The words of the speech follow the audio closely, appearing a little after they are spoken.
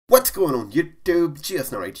What's going on YouTube?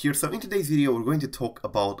 GS right here. So in today's video we're going to talk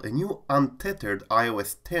about a new untethered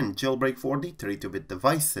iOS 10 jailbreak for the 32-bit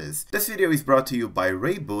devices. This video is brought to you by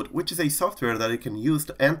Rebus, which is a software that you can use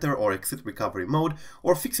to enter or exit recovery mode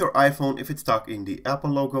or fix your iPhone if it's stuck in the Apple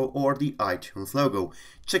logo or the iTunes logo.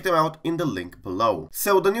 Check them out in the link below.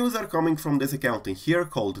 So the news are coming from this account in here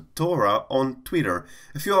called Tora on Twitter.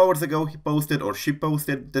 A few hours ago he posted or she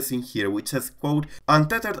posted this in here which says, quote,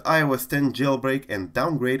 "Untethered iOS 10 jailbreak and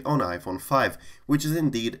downgrade on iPhone 5, which is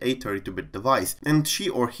indeed a 32-bit device." And she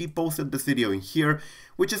or he posted this video in here,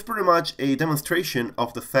 which is pretty much a demonstration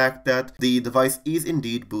of the fact that the device is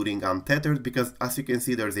indeed booting untethered, because as you can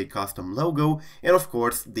see there's a custom logo and of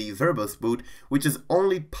course the verbose boot, which is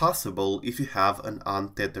only possible if you have an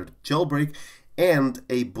untethered jailbreak and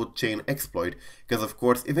a boot chain exploit, because of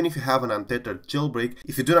course even if you have an untethered jailbreak,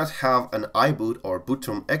 if you do not have an iBoot or boot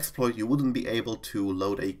room exploit, you wouldn't be able to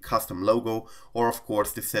load a custom logo or of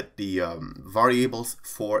course to set the variables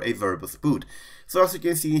for a verbose boot. So as you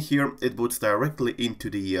can see here, it boots directly into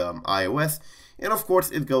the iOS, and of course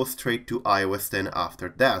it goes straight to iOS 10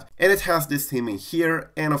 after that. And it has this theme in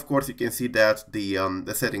here, and of course you can see that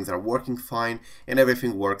the settings are working fine and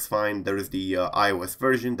everything works fine. There is the iOS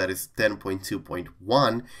version that is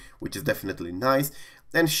 10.2.1, which is definitely nice.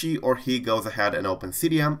 And she or he goes ahead and opens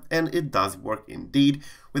Cydia, and it does work indeed,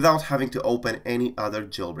 without having to open any other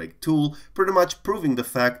jailbreak tool, pretty much proving the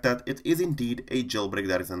fact that it is indeed a jailbreak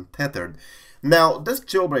that is untethered. Now, this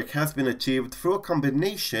jailbreak has been achieved through a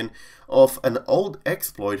combination of an old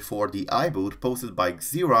exploit for the iBoot posted by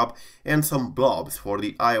Xerob and some blobs for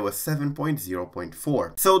the iOS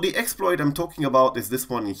 7.0.4. So the exploit I'm talking about is this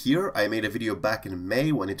one here. I made a video back in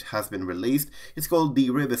May when it has been released. It's called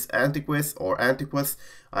the Rebus Antiquis or Antiquis.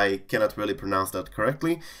 I cannot really pronounce that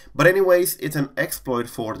correctly. But anyways, it's an exploit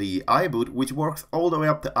for the iBoot which works all the way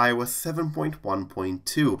up to iOS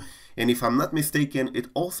 7.1.2. And if I'm not mistaken, it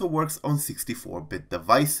also works on 64-bit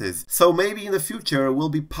devices. So maybe in the future it will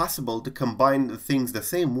be possible to combine the things the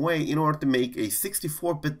same way in order to make a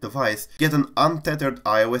 64-bit device get an untethered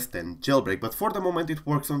iOS 10 jailbreak, but for the moment it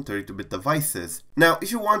works on 32-bit devices. Now,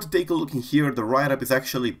 if you want to take a look in here, the write-up is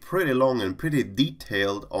actually pretty long and pretty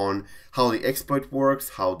detailed on how the exploit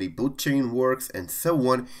works, how the boot chain works, and so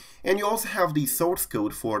on. And you also have the source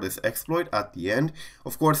code for this exploit at the end.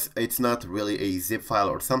 Of course, it's not really a zip file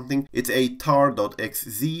or something. It's a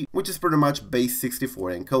tar.xz, which is pretty much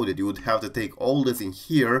base64 encoded. You would have to take all this in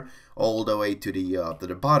here all the way to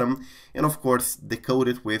the bottom, and of course decode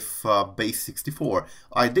it with base64.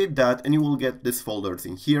 I did that, and you will get these folders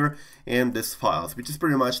in here and these files, which is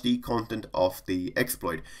pretty much the content of the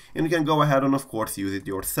exploit. And you can go ahead and of course use it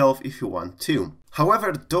yourself if you want to.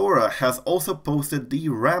 However, Dora has also posted the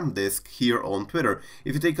RAM disk here on Twitter.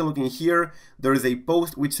 If you take a look in here, there is a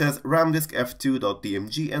post which says ramdisk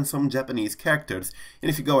f2.dmg and some Japanese characters. And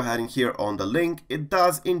if you go ahead in here on the link, it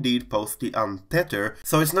does indeed post the untether.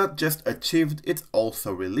 So it's not just achieved, it's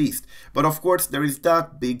also released. But of course, there is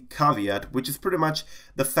that big caveat, which is pretty much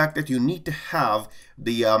the fact that you need to have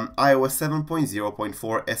the iOS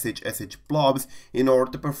 7.0.4 SHSH blobs in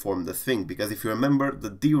order to perform this thing. Because if you remember, the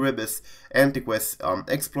Rebus Antiquis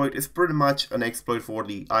exploit is pretty much an exploit for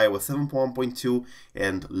the iOS 7.1.2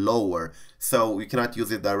 and lower, so you cannot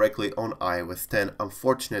use it directly on iOS 10,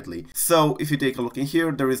 unfortunately. So if you take a look in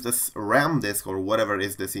here, there is this RAM disk or whatever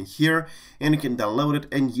is this in here, and you can download it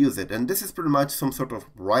and use it. And this is pretty much some sort of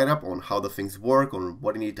write-up on how the things work, on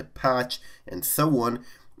what you need to patch, and so on.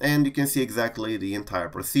 And you can see exactly the entire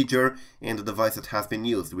procedure and the device that has been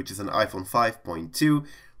used, which is an iPhone 5.2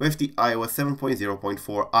 with the iOS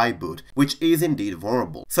 7.0.4 iBoot, which is indeed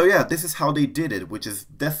vulnerable. So yeah, this is how they did it, which is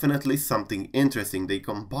definitely something interesting. They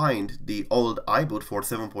combined the old iBoot for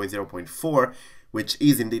 7.0.4, which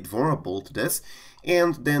is indeed vulnerable to this,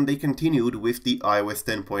 and then they continued with the iOS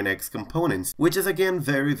 10.x components, which is again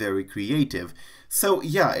very, very creative. So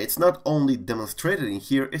yeah, it's not only demonstrated in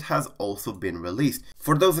here, it has also been released.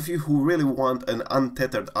 For those of you who really want an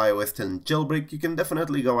untethered iOS 10 jailbreak, you can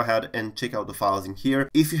definitely go ahead and check out the files in here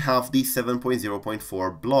if you have the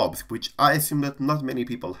 7.0.4 blobs, which I assume that not many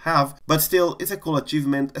people have, but still it's a cool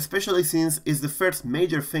achievement, especially since it's the first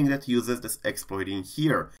major thing that uses this exploit in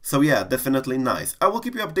here. So yeah, definitely nice. I will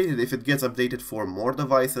keep you updated if it gets updated for more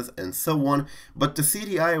devices and so on, but to see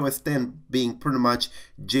the iOS 10 being pretty much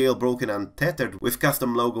jailbroken untethered with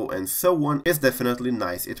custom logo and so on is definitely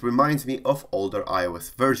nice. It reminds me of older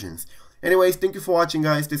iOS versions. Anyways, thank you for watching,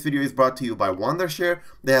 guys. This video is brought to you by Wondershare.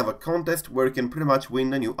 They have a contest where you can pretty much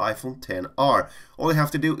win the new iPhone XR. All you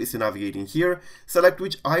have to do is to navigate in here, select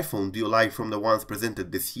which iPhone do you like from the ones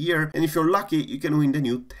presented this year, and if you're lucky, you can win the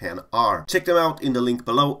new XR. Check them out in the link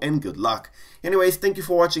below and good luck. Anyways, thank you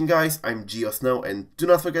for watching, guys. I'm GeoSnow, and do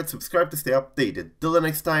not forget to subscribe to stay updated. Till the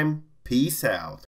next time, peace out.